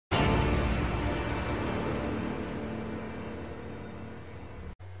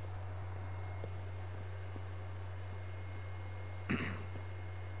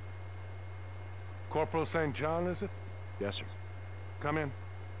Corporal St. John, is it? Yes, sir. Come in.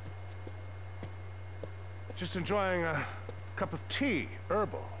 Just enjoying a cup of tea,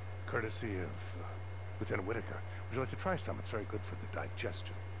 herbal, courtesy of Lieutenant Whitaker. Would you like to try some? It's very good for the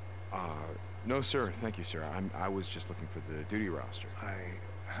digestion. No, sir. Thank you, sir. I was just looking for the duty roster. I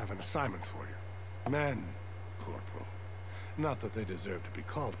have an assignment for you. Men, Corporal. Not that they deserve to be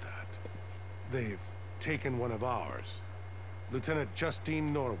called that. They've taken one of ours. Lieutenant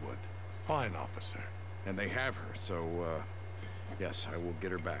Justine Norwood. Fine officer. And they have her, so, yes, I will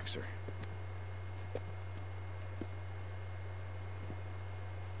get her back, sir.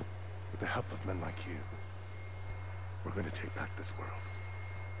 With the help of men like you, we're going to take back this world.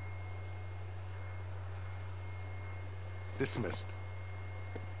 Dismissed.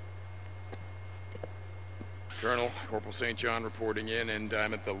 Colonel, Corporal St. John reporting in, and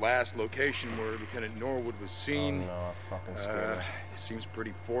I'm at the last location where Lieutenant Norwood was seen. Oh no, fucking screamers. Seems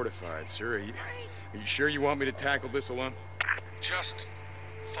pretty fortified, sir. Are you sure you want me to tackle this alone? Just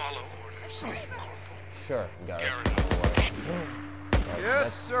follow orders, Corporal. Sure, got it.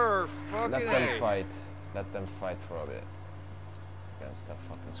 Yes, sir. Fucking Let them fight. Let them fight for a bit. Against that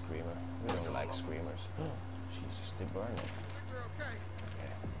fucking screamer. We don't like screamers. Jesus, they burn it.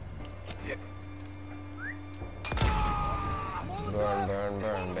 Yeah. Burn, burn,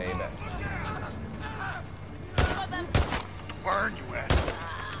 burn, baby. Burn, you ass.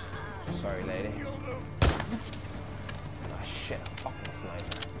 Sorry, lady. Ah, shit, a fucking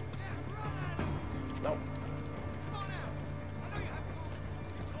sniper. Nope.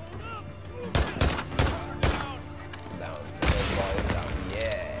 Down, boy, down.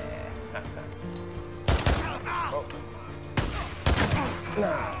 Yeah. Oh.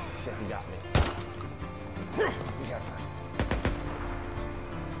 Nah, shit, he got me. Be careful.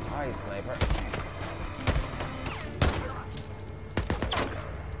 Hi, sniper.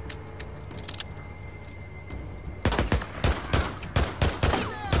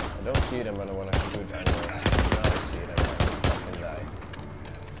 I don't see them when I want to shoot anyway. Now I see them, I fucking die.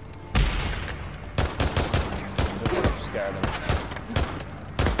 Just scare them.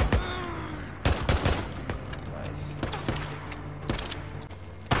 Nice.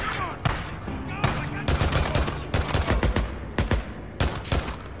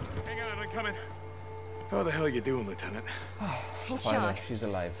 Hang on, I'm coming. How the hell are you doing, Lieutenant? St. Finally, John. she's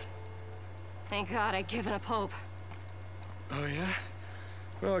alive. Thank God I'd given up hope. Oh, yeah?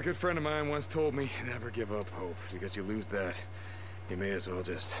 Well, a good friend of mine once told me, never give up hope, because you lose that, you may as well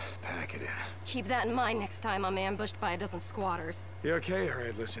just pack it in. Keep that in mind next time I'm ambushed by a dozen squatters. You okay? All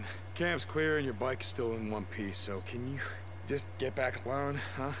right, listen. Camp's clear and your bike's still in one piece, so can you just get back alone,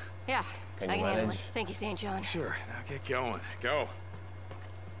 huh? Yeah, Can I you can handle manage? it. Thank you, St. John. Sure, now get going. Go.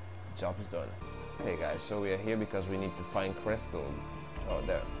 Job is done. Okay, guys, so we are here because we need to find Crystal. Oh,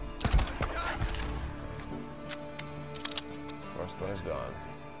 there. First one is gone.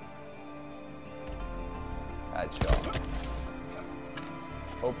 Headshot.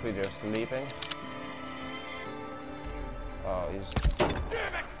 Hopefully they're sleeping. Oh, he's...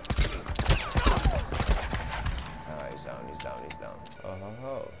 Damn it! Ah, he's down, he's down, he's down. Oh, ho,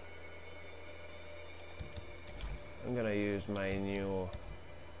 ho. I'm gonna use my new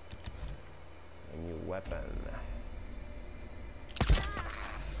weapon.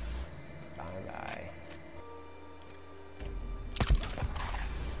 Down guy.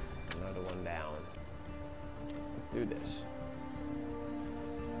 Another one down. Let's do this.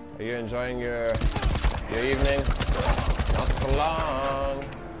 Are you enjoying your evening? Not for long.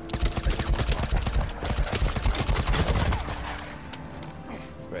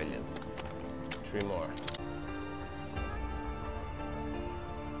 Brilliant. 3 more.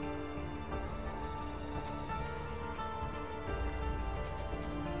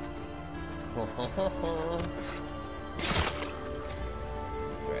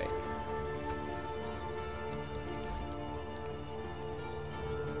 Great.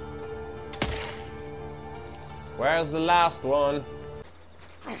 Where's the last one?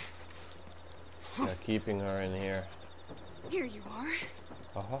 They're keeping her in here. Here you are.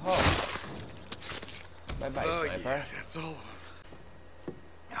 Oh ho ho. Bye bye, sniper. Yeah, that's all of them.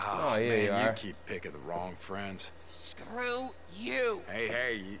 Oh, here man, you are. You keep picking the wrong friends. Screw you!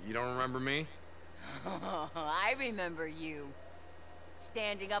 Hey, you don't remember me? I remember you.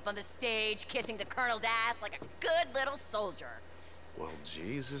 Standing up on the stage, kissing the colonel's ass like a good little soldier. Well,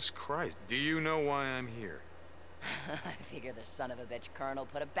 Jesus Christ. Do you know why I'm here? I figure the son of a bitch colonel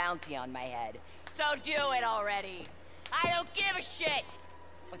put a bounty on my head. So do it already! I don't give a shit!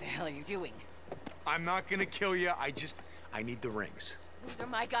 What the hell are you doing? I'm not gonna kill you, I need the rings. Those are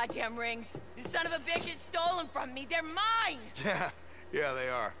my goddamn rings. The son of a bitch has stolen from me. They're mine! Yeah, they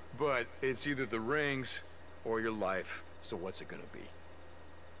are. But it's either the rings or your life. So what's it gonna be?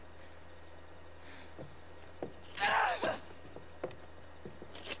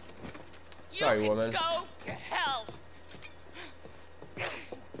 Sorry, woman. Go to hell.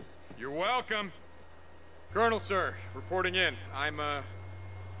 You're welcome. Colonel, sir, reporting in. I'm,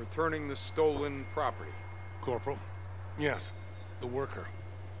 returning the stolen property. Corporal? Yes, the worker.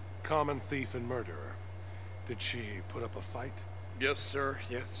 Common thief and murderer. Did she put up a fight? Yes, sir.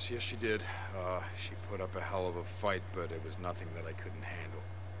 Yes, she did. She put up a hell of a fight, but it was nothing that I couldn't handle.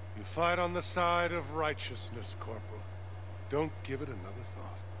 You fight on the side of righteousness, Corporal. Don't give it another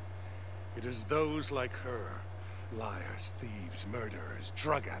thought. It is those like her, liars, thieves, murderers,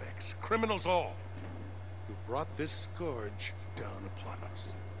 drug addicts, criminals all, who brought this scourge down upon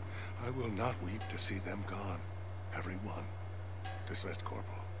us. I will not weep to see them gone. Every one. Dismissed,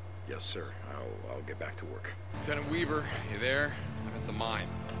 Corporal. Yes, sir. I'll get back to work. Lieutenant Weaver, you there? I'm at the mine.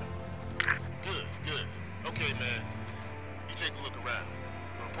 Good, good. Okay, man. You take a look around.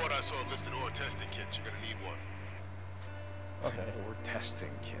 The report I saw listed ore testing kits. You're gonna need one. Okay. Ore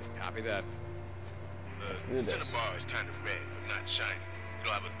testing kit. Copy that. The cinnabar is kind of red, but not shiny.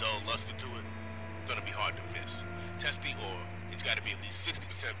 It'll have a dull luster to it. Gonna be hard to miss. Test the ore. It's gotta be at least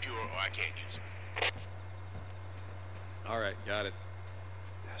 60% pure, or I can't use it. All right, got it.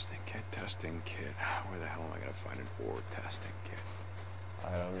 Testing kit. Where the hell am I gonna find an ore testing kit?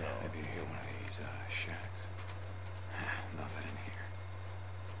 I don't know. Maybe one of these shacks. Nothing in here.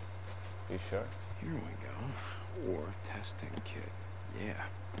 You sure? Here we go. Ore testing kit. Yeah.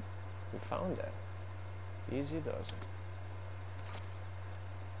 We found that. Easy does it.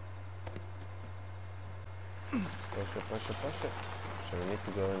 Push it. So we need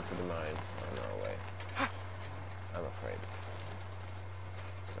to go into the mine. Oh, no way. I'm afraid.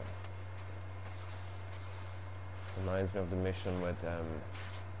 Let's go. Reminds me of the mission with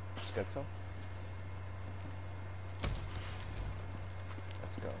Schizo.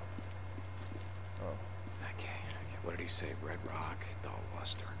 Let's go. Oh. Okay. What did he say? Red rock, dull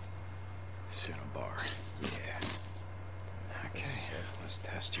luster, cinnabar. Yeah. Okay, let's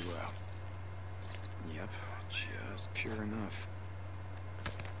test you out. Yep, just pure enough.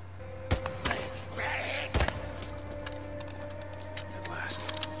 At last.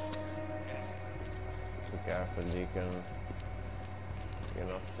 Be careful, Deacon. You're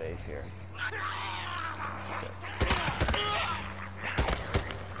not safe here.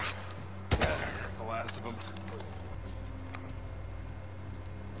 That's the last of them.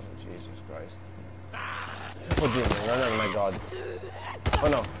 Oh, Jesus Christ. Oh, Jimmy, oh my God. Oh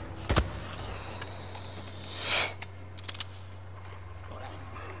no.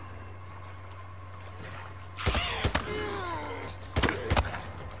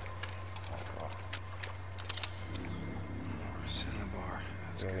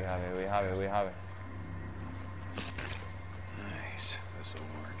 Yeah, we have it. Nice, this'll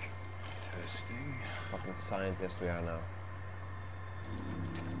work. Testing. Fucking scientist we are now.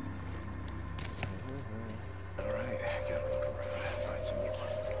 Alright, gotta look around, find some more.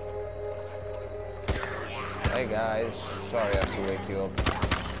 Hey guys, sorry I have to wake you up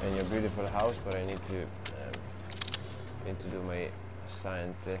in your beautiful house, but I need to do my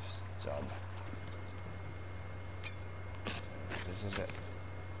scientist job. This is it.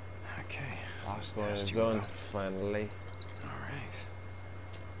 Okay, Last one is done, finally. Alright.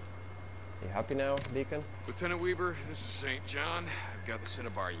 You happy now, Deacon? Lieutenant Weaver, this is St. John. I've got the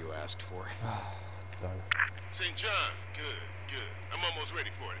cinnabar you asked for. It's done. St. John, good. I'm almost ready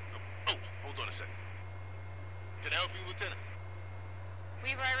for it. Oh, hold on a second. Can I help you, Lieutenant?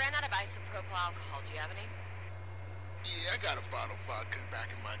 Weaver, I ran out of isopropyl alcohol. Do you have any? Yeah, I got a bottle of vodka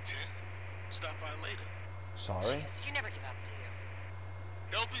back in my tent. Stop by later. Sorry? Jesus, you never give up, do you?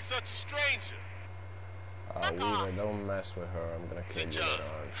 Don't be such a stranger. Weaver, don't mess with her. I'm gonna kill St. you John. later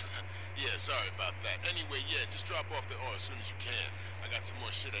on. Yeah, sorry about that. Anyway, yeah, just drop off the ore as soon as you can. I got some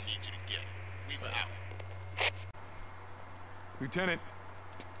more shit I need you to get. Weaver out. Lieutenant.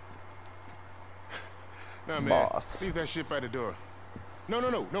 Nah, man. Boss. Leave that shit by the door.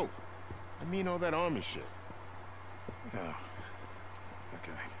 No. I mean all that army shit. Oh.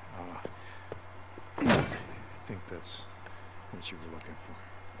 Okay. I think that's what you were looking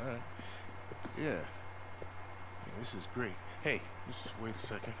for. All right. Yeah, this is great. Hey, just wait a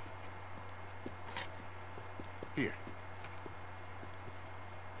second. Here.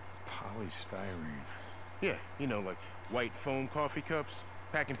 Polystyrene. Yeah, you know, like white foam coffee cups,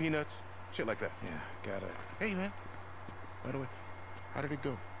 packing peanuts, shit like that. Yeah, got it. Hey, man. By the way, how did it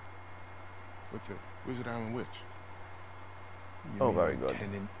go with the Wizard Island Witch? You Oh, mean very good.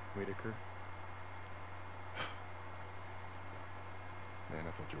 Lieutenant Whitaker? Man,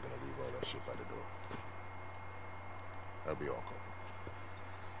 I thought you were gonna leave all that shit by the door. That'll be all, Cole.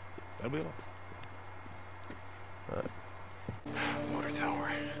 That'll be all. Water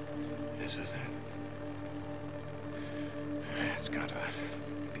tower. This is it. It's gotta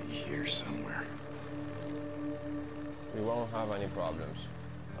be here somewhere. We won't have any problems.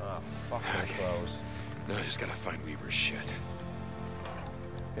 Ah, fucking close. No, I just gotta find Weaver's shit.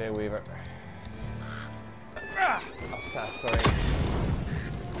 Okay, Weaver. Sorry.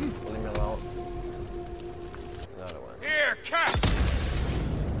 Leave me alone. Another one. Here, cat!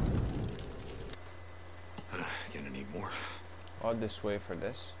 Gonna need more. All this way for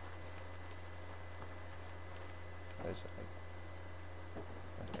this. What is it?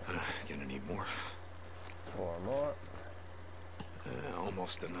 Okay. Gonna need more. 4 more.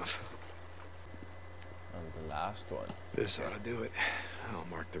 Almost enough. And the last one. This ought to do it. I'll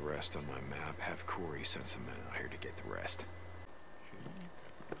mark the rest on my map. Have Corey send some men out here to get the rest.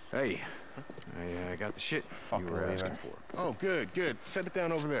 Hey, I got the shit you were asking for. Oh, good, good. Set it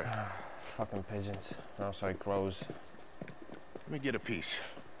down over there. Fucking pigeons. No, sorry, crows. Let me get a piece.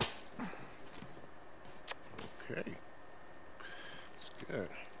 Okay. It's good.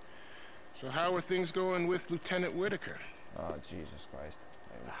 So how are things going with Lieutenant Whitaker? Oh, Jesus Christ.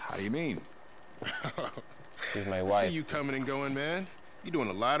 How do you mean? She's my I wife. see you coming and going, man. You're doing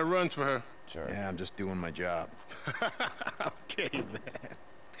a lot of runs for her. Sure. Yeah, I'm just doing my job. Okay, man.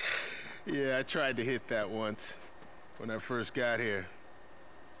 Yeah, I tried to hit that once when I first got here.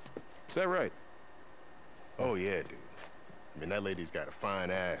 Is that right? Oh, yeah, dude. I mean, that lady's got a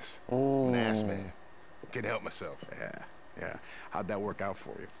fine ass. Ooh. An ass man. Can't help myself. Yeah. How'd that work out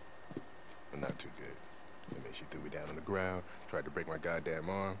for you? But not too good. I mean, she threw me down on the ground, tried to break my goddamn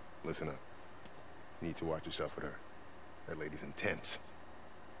arm. Listen up. You need to watch yourself with her. That lady's intense.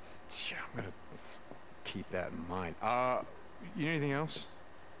 Yeah, I'm gonna keep that in mind. You need anything else?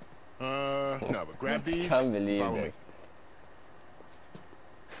 No, but grab these. Can't believe follow me. this.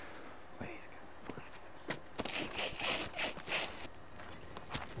 Ladies,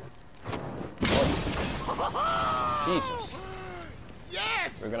 Jesus.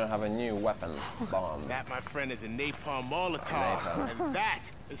 Yes! We're gonna have a new weapon. Bomb. That, my friend, is a napalm Molotov. Napalm. And that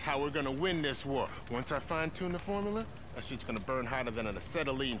is how we're gonna win this war. Once I fine-tune the formula, that shit's gonna burn hotter than an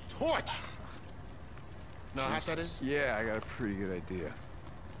acetylene torch. Know how hot that is? Yeah, I got a pretty good idea.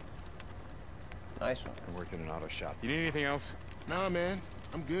 Nice one. I worked in an auto shop. Do you need anything else? Nah, man.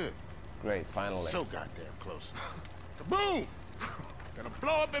 I'm good. Great, finally. So goddamn close. Kaboom! Gonna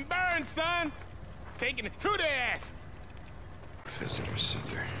blow up and burn, son! Taking it to their asses! Visitor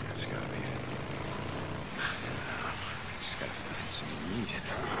center. That's gotta be it. Just gotta find some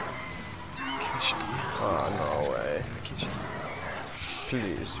yeast. Kitchen. Oh, no way. Kitchen.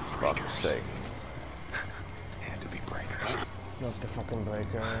 Please, fuck's sake. Had to be breakers. Not the fucking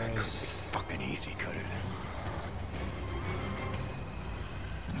breakers. Fucking easy, could it?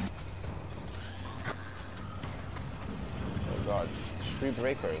 Oh god, 3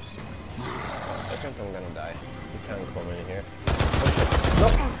 breakers. I think I'm gonna die. You can't come in here.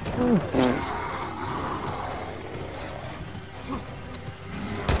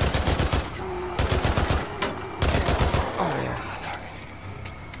 Oh,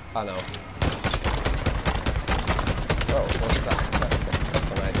 I know. Oh, what's that?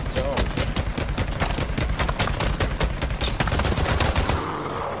 That's a nice jump.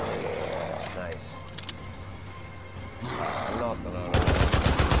 Nice. Not another.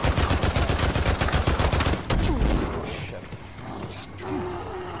 Shit.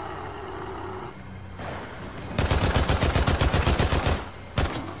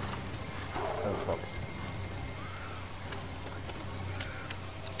 I'm fucked.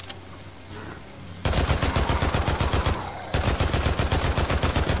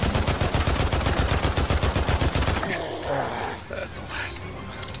 That's the last of them.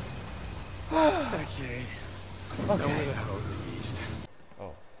 Okay. Now where the hell is the yeast?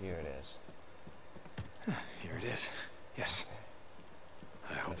 Oh, here it is. Here it is. Yes.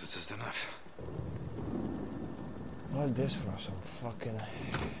 I hope this is enough. All this for some fucking...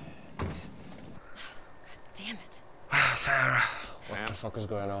 Damn it. Sarah. What the fuck is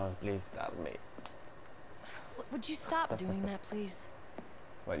going on? Please tell me. Would you stop doing that, please?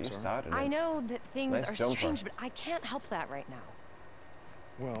 Well, you started I it. know that things Nice are jumper. strange, but I can't help that right now.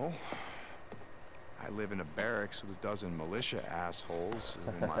 Well, I live in a barracks with a dozen militia assholes,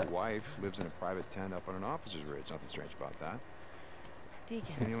 and my wife lives in a private tent up on an officer's ridge. Nothing strange about that. And the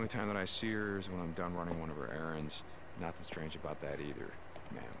Deacon, only time that I see her is when I'm done running one of her errands. Nothing strange about that either,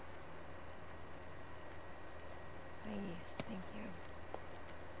 ma'am. my yeast, thank you.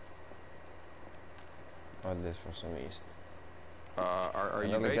 All this for some yeast. Are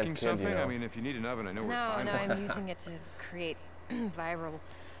you don't get baking killed, something? you know. I mean, if you need an oven, I know where to No, find no, one. I'm using it to create viral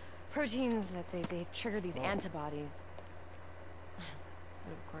proteins that they trigger these antibodies.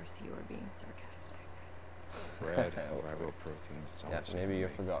 But of course, you are being sarcastic. Bread, viral proteins. It's Yeah, always maybe you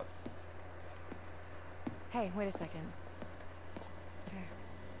forgot. Hey, wait a second. Here,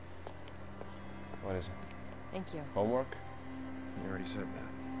 What is it? thank you. Homework? You already said that.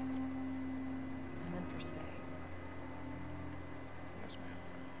 I meant for stay. Yes, ma'am.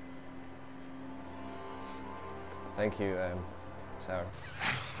 Thank you, Sarah.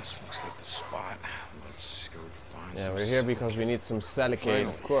 This looks like the spot. Let's go find Yeah, some we're here because we silicate. need some silicate,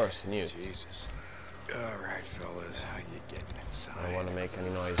 of course, Newt. Jesus. Alright, fellas. How you getting inside? I don't want to make any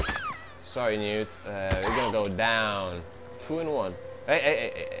noise. Sorry, Newt. We're gonna go down. 2 in 1.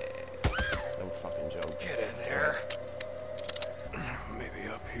 Hey. No fucking joke. Get in there. Maybe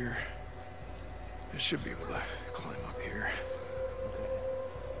up here. I should be able to climb up here.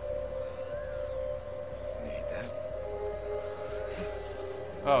 Need that.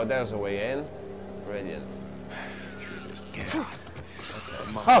 Oh, there's a way in. Brilliant. Through this gap.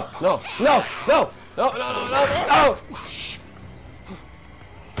 Oh, no!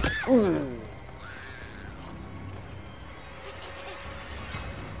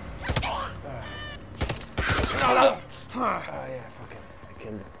 Oh yeah, fucking, I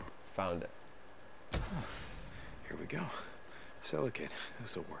killed it. Found it. Here we go. Silicate.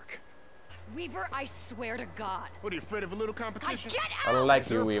 This'll work. Weaver, I swear to God. What, are you afraid of a little God, competition? get I out! don't like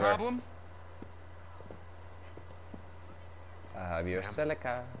Is you, there a Weaver. problem? I have your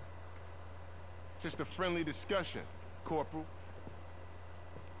silica. Just a friendly discussion, Corporal.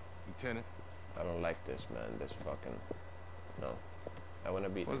 Lieutenant. I don't like this, man. This fucking... No. I wanna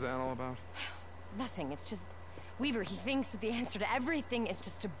beat... What's that all about? Nothing, it's just... Weaver, he thinks that the answer to everything is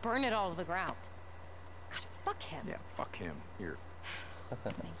just to burn it all to the ground. God, fuck him. Yeah, fuck him. Here.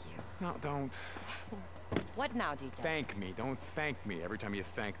 Thank you. No, don't. What now, Deacon? Thank me. Don't thank me. Every time you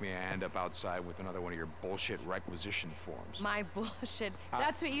thank me, I end up outside with another one of your bullshit requisition forms. My bullshit.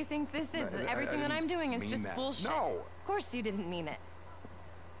 That's what you think this is. That I everything that I'm doing is mean just that. bullshit. No! Of course you didn't mean it.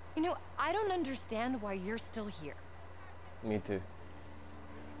 You know, I don't understand why you're still here. Me too.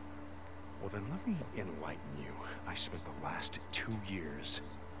 Well, then let me enlighten you. I spent the last 2 years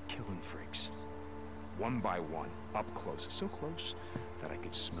killing freaks. One by one, up close. So close that I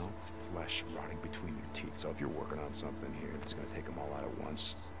could smell the flesh rotting between their teeth. So if you're working on something here that's gonna take them all out at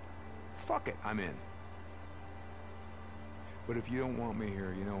once, fuck it, I'm in. But if you don't want me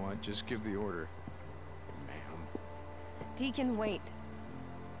here, you know what? Just give the order, ma'am. Deacon, wait.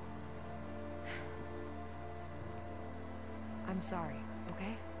 I'm sorry,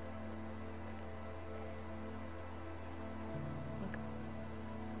 okay? Look,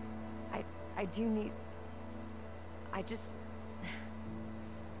 I do need... I just...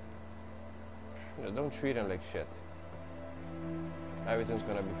 You know, don't treat him like shit. Everything's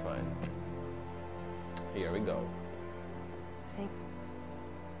gonna be fine. Here we go.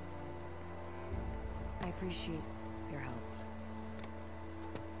 I appreciate your help.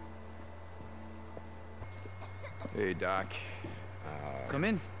 Hey, Doc. Come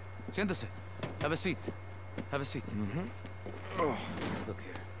in. Siéntese. Have a seat. Have a seat. Oh, let's look here.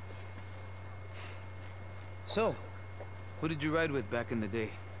 So, who did you ride with back in the day?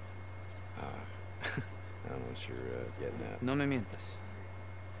 I don't know what you're getting at. No me mientas.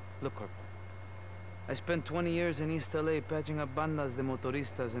 Look, Corporal. I spent 20 years in East LA patching up bandas de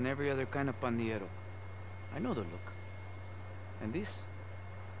motoristas and every other kind of pandillero. I know the look. And this?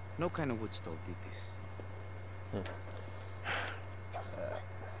 No kind of wood stove did this.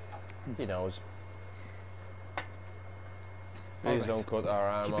 He knows. Please right. don't cut our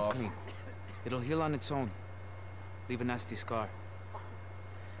arm Keep it off. clean. It'll heal on its own. Leave a nasty scar.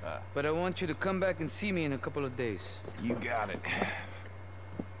 But I want you to come back and see me in a couple of days. You got it.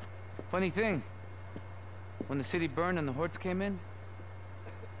 Funny thing, when the city burned and the hordes came in,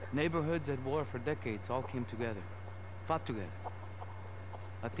 neighborhoods at war for decades all came together, fought together.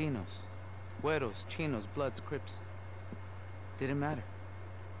 Latinos, Güeros, Chinos, Bloods, Crips. Didn't matter.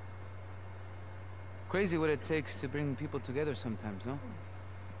 Crazy what it takes to bring people together sometimes, no?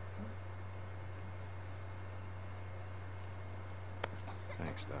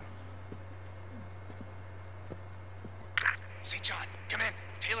 Thanks, Doc. St. John, come in.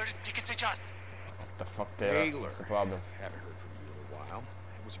 Taylor to Deacon St. John. What the fuck, Taylor? What's the problem? Haven't heard from you in a while.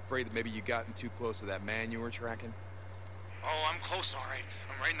 I was afraid that maybe you gotten too close to that man you were tracking. Oh, I'm close, all right.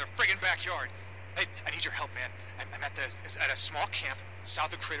 I'm right in their friggin' backyard. Hey, I need your help, man. I'm at a small camp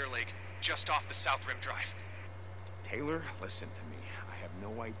south of Crater Lake, just off the South Rim Drive. Taylor, listen to me. I have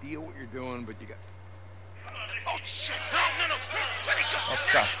no idea what you're doing, but you got... Oh shit! No! Let me go! What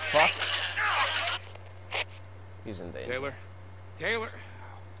the fuck? He's in danger. Taylor!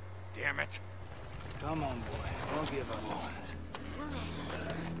 Damn it. Come on, boy. Don't give up on us.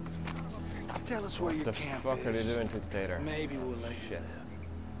 Tell us where your camp is. What the fuck are they doing to Taylor? Maybe we'll let you Shit. live.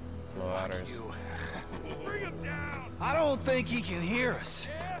 Marauders. Bring him down! I don't think he can hear us.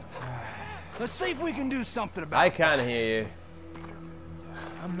 Let's see if we can do something about it. I can hear you.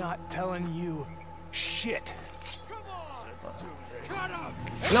 I'm not telling you shit.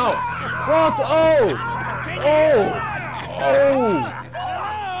 No! What? Oh! Oh!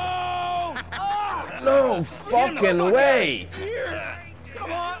 No fucking way!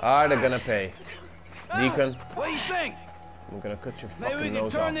 Are they gonna pay? Deacon? What do you think? I'm gonna cut your Maybe we fucking can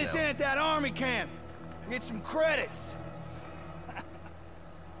nose turn off this now. in at that army camp. Get some credits.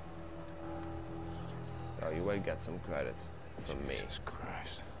 Oh, you will get some credits from me. Jesus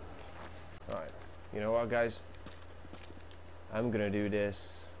Christ. Alright. You know what, guys? I'm gonna do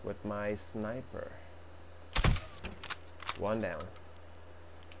this with my sniper. 1 down.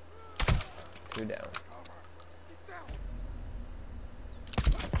 2 down.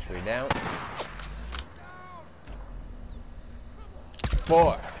 3 down.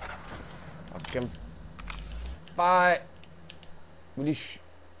 4. Fucking 5. Really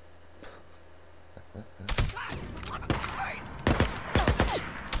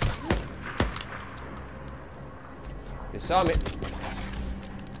You saw me.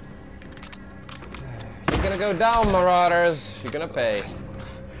 You're gonna go down, Marauders. You're gonna pay. I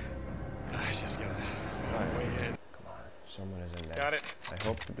just gotta find a way in. Come on, someone is in there. Got it. I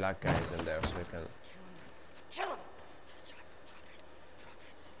hope the black guy is in there so we can. Kill him!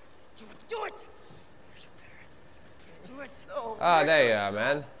 Do it! Do it! No. Ah, there you are,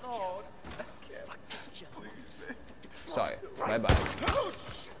 man. No. Sorry. Bye bye.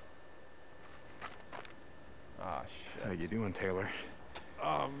 Ah, shit. How you doing, Taylor?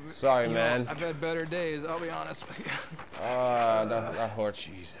 Sorry, man. I've had better days, I'll be honest with you. Ah, that hurt.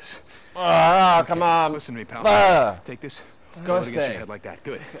 Jesus. Ah, come on. Listen to me, pal. Ah. Take this. It's Hold gonna it against stay. your head like that.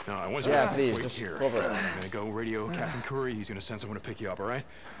 Good. No, I want you Yeah, to please, wait just here. cover it. I'm gonna go radio Captain Curry. He's gonna send someone to pick you up. All right?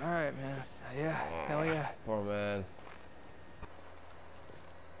 All right, man. Yeah, hell yeah. Poor man.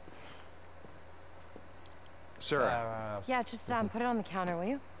 Sir. Yeah, just put it on the counter, will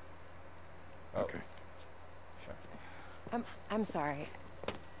you? Oh. Okay. Sure. I'm sorry.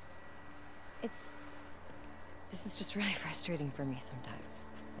 This is just really frustrating for me sometimes.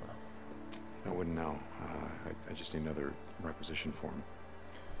 I wouldn't know. I just need another requisition form.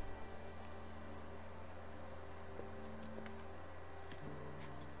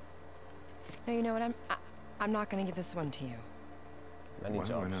 No, you know what? I'm not gonna give this one to you. Many Why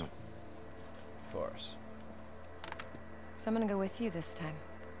jobs. not? Of course. So I'm gonna go with you this time.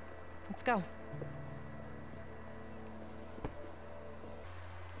 Let's go.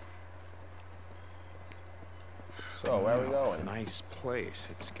 So, where are we going? Nice place.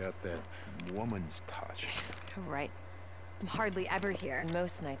 It's got that woman's touch. Right. I'm hardly ever here, and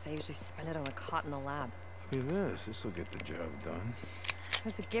most nights I usually spend it on a cot in the lab. Look at this. This will get the job done. It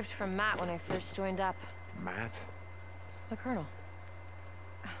was a gift from Matt when I first joined up. Matt? The Colonel.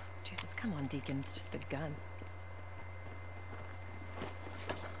 Oh, Jesus, come on, Deacon. It's just a gun.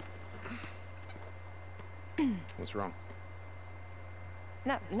 What's wrong?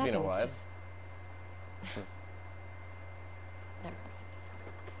 No, been nothing. a It's while. just... Never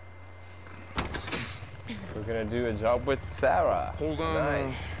mind. We're gonna do a job with Sarah. Hold on.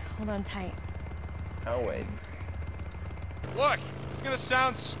 Nice. Hold on tight. Can't wait. Look, it's gonna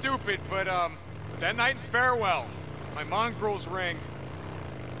sound stupid, but that night in Farewell, my Mongrel's ring.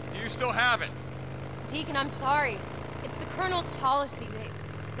 Do you still have it? Deacon, I'm sorry. It's the Colonel's policy.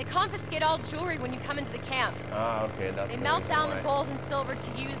 They confiscate all jewelry when you come into the camp. Ah, okay, that's They the melt reason down why. the gold and silver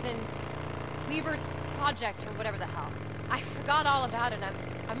to use in Weaver's project or whatever the hell. I forgot all about it.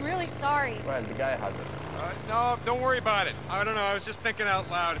 I'm really sorry. Well, the guy has it. No, don't worry about it. I don't know, I was just thinking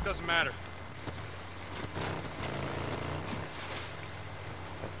out loud. It doesn't matter.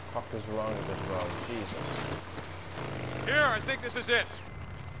 What the fuck is wrong with this world? Jesus. Here, I think this is it.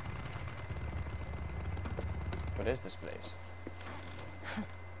 What is this place?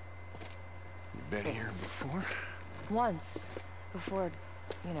 You been here before? Once, before,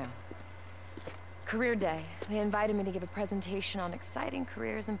 you know, career day, they invited me to give a presentation on exciting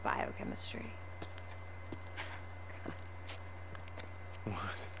careers in biochemistry. What?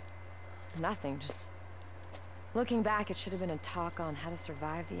 Nothing, just looking back, it should have been a talk on how to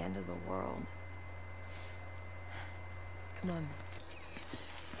survive the end of the world. Come on.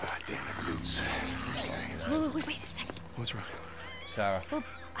 Ah, damn it, boots. Okay. Wait a second. What's wrong? Sarah. Well,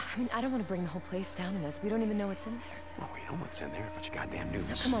 I mean, I don't want to bring the whole place down on us. We don't even know what's in there. Well, we know what's in there. A bunch of goddamn news.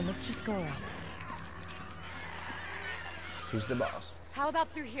 Now, come on, let's just go around. Who's the boss? How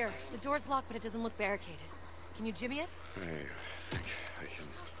about through here? The door's locked, but it doesn't look barricaded. Can you jimmy it? I think I can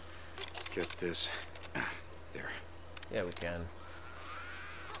get this. There. Yeah, we can.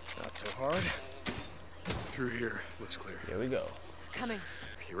 Not so hard. Through here. Looks clear. Here we go. Coming.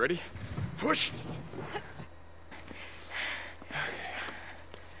 You ready? Push!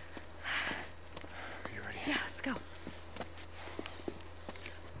 You ready? Yeah, let's go.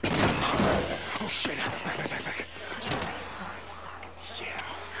 Oh, shit. Back. Yeah.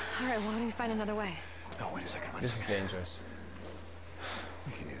 All right, why don't you find another way? No, wait a second. This is dangerous.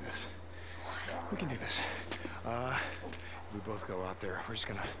 We can do this. We can do this. We both go out there. We're just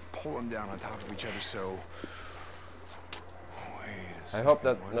gonna pull them down on top of each other, so... Wait a second. I hope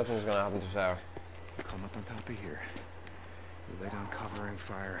that nothing's gonna happen to Sarah. You come up on top of here. You lay down covering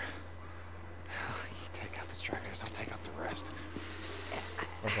fire. You take out the stragglers, I'll take out the rest.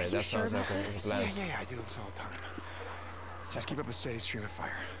 Okay, that sounds like a plan. Yeah, I do this all the time. Just keep up a steady stream of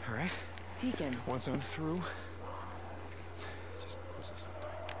fire, all right? Deacon. Once I'm through, just close this up.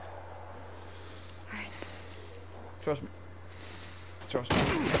 All right. Trust me. Trust me.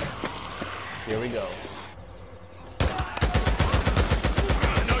 Here we go.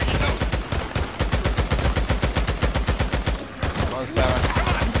 No, you don't. Come on, Sarah. Come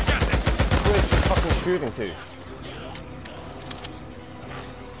on, you got this. Who is she fucking shooting to?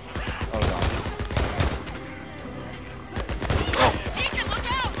 Oh god. Deacon, look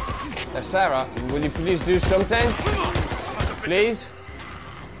out! Sarah, will you please do something? Please?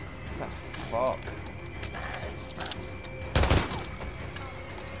 What the fuck?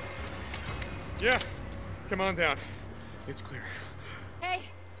 Yeah, come on down. It's clear. Hey,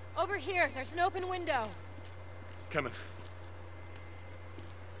 over here. There's an open window. Coming.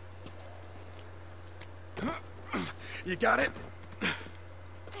 You got it?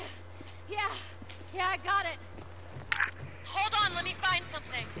 Yeah, I got it. Hold on, let me find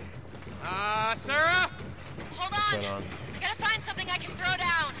something. Sarah? Hold on. I gotta find something I can throw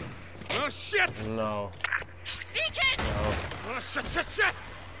down. Oh, shit! No. Deacon! No. Oh, shit! God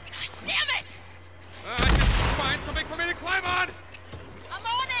damn it! I can find something for me to climb on! I'm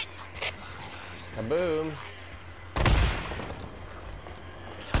on it! Kaboom.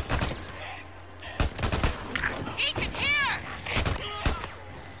 Deacon, here!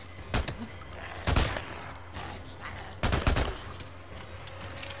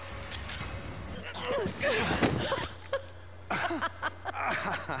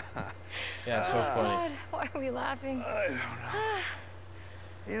 Yeah, so funny. God, why are we laughing? I don't know.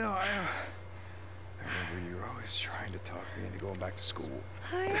 You know, I remember you were always trying to talk me into going back to school.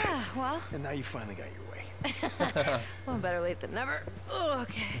 Oh yeah, well. And now you finally got your way. Well, better late than never. Oh,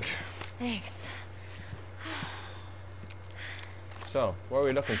 okay. Thanks. So, what are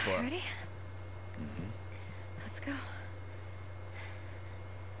we looking for? Ready? Mm-hmm. Let's go.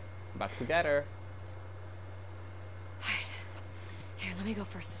 Back together. All right. Here, let me go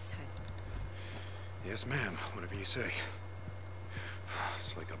first this time. Yes, ma'am. Whatever you say.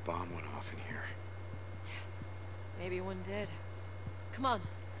 It's like a bomb went off in here. Maybe one did. Come on.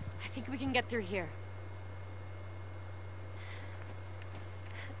 I think we can get through here.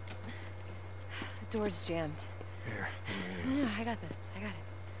 The door's jammed. Here. No, I got this. I got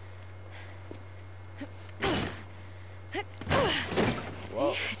it.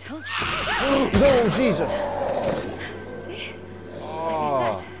 Whoa. See? I told you. No, Jesus. See?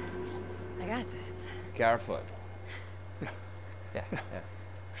 Oh. Like I said, I got this. Careful. Yeah.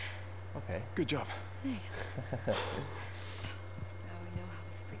 Okay. Good job. Thanks. Now we know how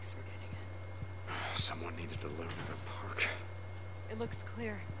the freaks were getting in. Someone needed to learn how to park. It looks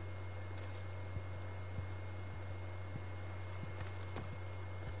clear.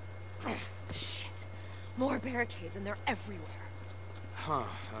 Shit. More barricades, and they're everywhere. Huh.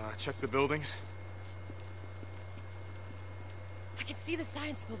 Check the buildings. I can see the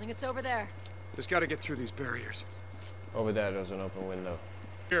science building. It's over there. Just gotta get through these barriers. Over there's an open window.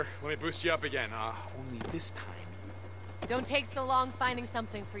 Here, let me boost you up again. Only this time. Don't take so long finding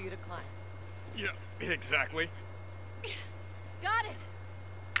something for you to climb. Yeah, exactly. Got it.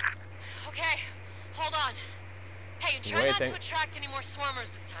 Okay, hold on. Hey, and try not to attract any more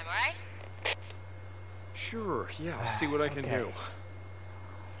swarmers this time, all right? Sure, yeah, I'll see what I can do.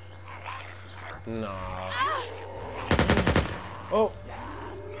 No. Oh.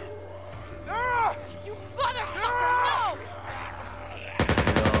 Sarah! You motherfucker, no!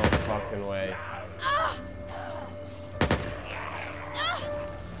 No fucking way.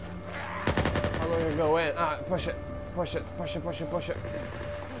 How long to go in? Push it. Push it.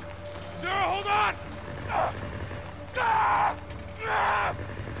 Sarah, hold on!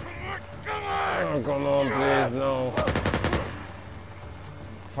 Oh, come on, please, no.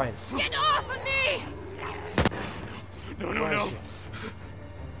 Fine. Get off of me! No.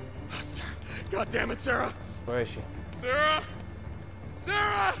 Sarah. God damn it, Sarah! Where is she? Sarah!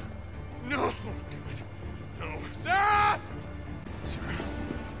 Sarah! No! Damn it. No. Sarah!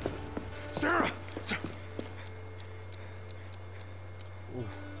 Sarah! Ooh.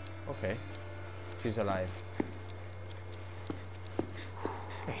 Okay. She's alive.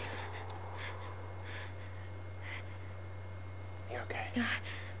 Hey. You okay? God.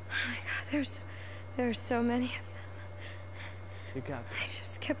 Oh my God, there are so many of them. You got this. They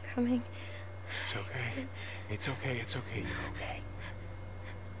just kept coming. It's okay. It's okay. It's okay. You're okay.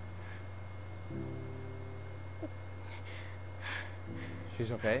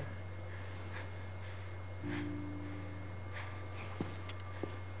 She's okay?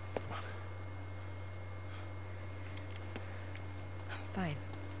 I'm fine.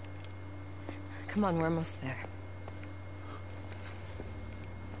 Come on, we're almost there.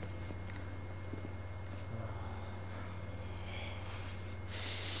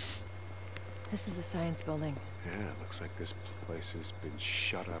 This is the science building. Yeah, it looks like this place has been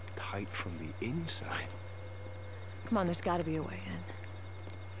shut up tight from the inside. Come on, there's gotta be a way in.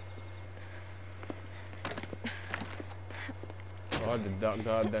 Oh, the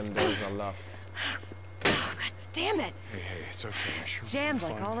goddamn doors are locked. Oh, God damn it! Hey, it's okay. It's jammed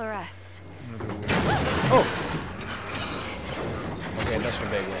like all the rest. Oh! Shit. Okay, that's a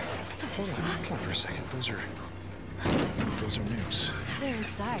big one. Hold on for a second. Those are nukes. They're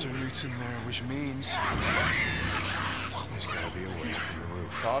inside. Those are nukes in there, which means there's gotta be a way from the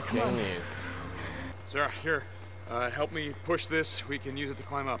roof. Talking nukes. Sarah, here. Help me push this. We can use it to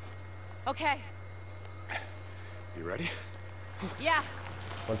climb up. Okay. You ready? Yeah.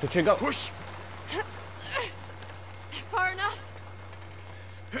 1, 2, 3, go. Push! Far enough?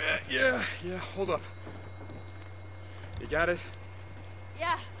 Yeah. Hold up. You got it?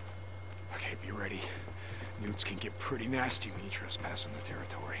 Yeah. Okay, be ready. Newts can get pretty nasty when you trespass on the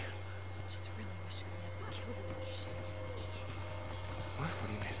territory. Just really wish we had to kill the little shits. What? What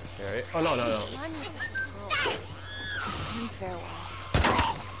do you mean? Harry. Oh, no. Come on, girl. And farewell.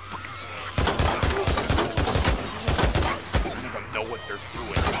 Fucking say I don't even know what they're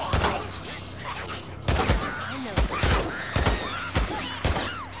doing. I know.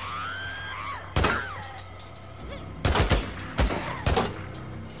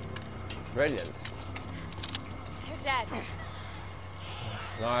 Brilliant. They're dead.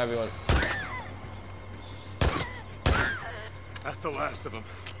 Now everyone. That's the last of them.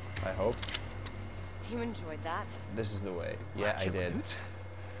 I hope. You enjoyed that? This is the way. Yeah, I did. Newts?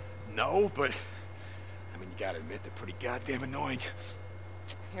 No, but I mean, you gotta admit they're pretty goddamn annoying.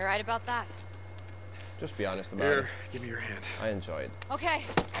 You're right about that. Just be honest about Here, it. give me your hand. I enjoyed. Okay.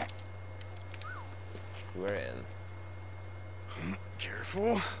 We're in.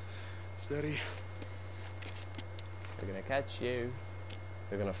 Careful. Steady. They're gonna catch you.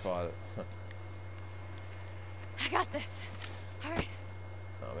 They're gonna fall. I got this. All right.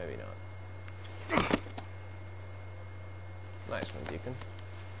 No, maybe not. Nice one, Deacon.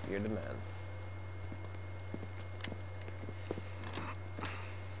 You're the man.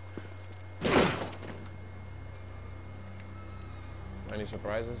 Any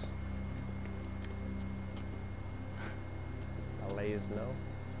surprises? Allays, no?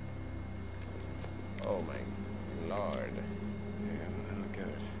 Oh my lord. Yeah, no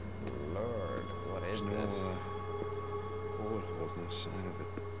good. Lord, what is this? Bullet holes, no sign of it.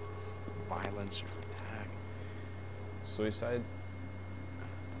 Violence or attack. Suicide?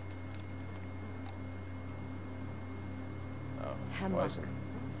 Oh, Hemlock. poison.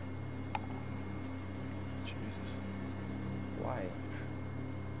 Jesus. Why?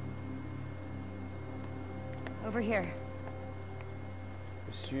 Over here.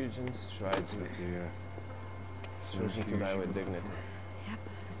 Resurgence tried to choosing to die with dignity. Yep,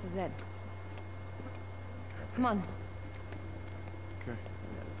 this is it. Come on. Okay.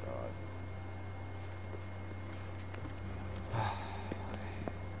 Oh my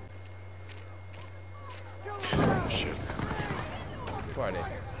god. Shit. Who are they?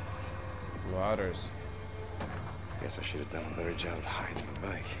 Waters. Guess I should have done a better job of hiding the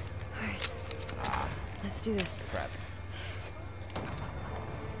bike. Alright. Let's do this. Crap.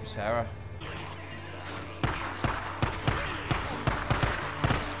 Sarah.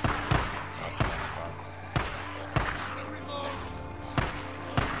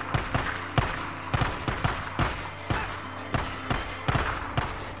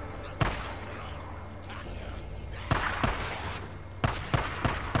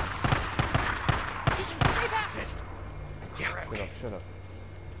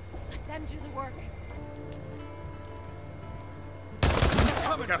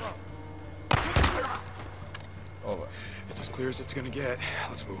 Look out. Over. It's as clear as it's gonna get.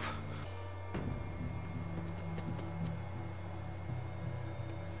 Let's move.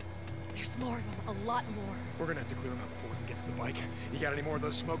 There's more of them, a lot more. We're gonna have to clear them out before we can get to the bike. You got any more of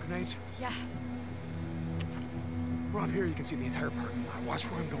those smoke grenades? Yeah. From up here, you can see the entire park. Now watch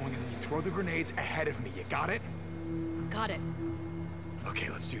where I'm going, and then you throw the grenades ahead of me. You got it? Got it. Okay,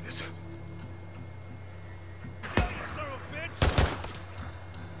 let's do this. Son of a bitch!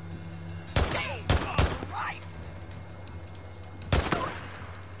 Jesus Christ!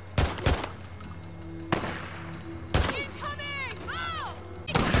 Incoming! Oh!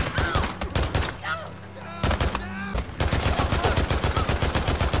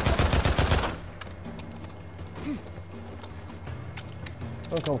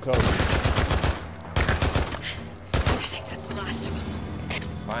 Don't come close. I think that's the last of them.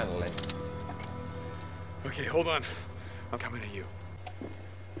 Finally. Okay, hold on. I'm coming at you.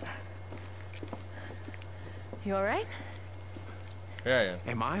 You all right? Yeah.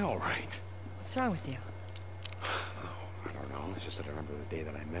 Am I all right? What's wrong with you? Oh, I don't know. It's just that I remember the day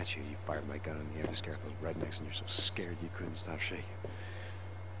that I met you. You fired my gun in the air to scare off those rednecks, and you're so scared you couldn't stop shaking.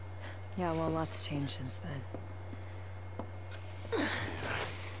 Yeah, well, lots changed since then.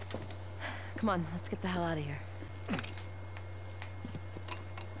 Come on, let's get the hell out of here.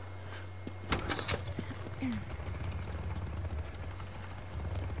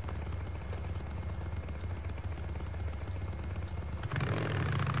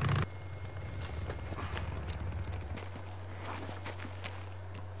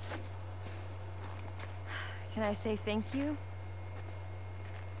 Can I say thank you?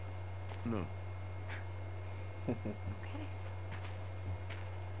 No. Okay.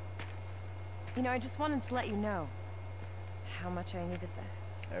 You know, I just wanted to let you know how much I needed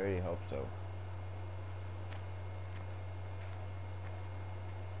this. I really hope so.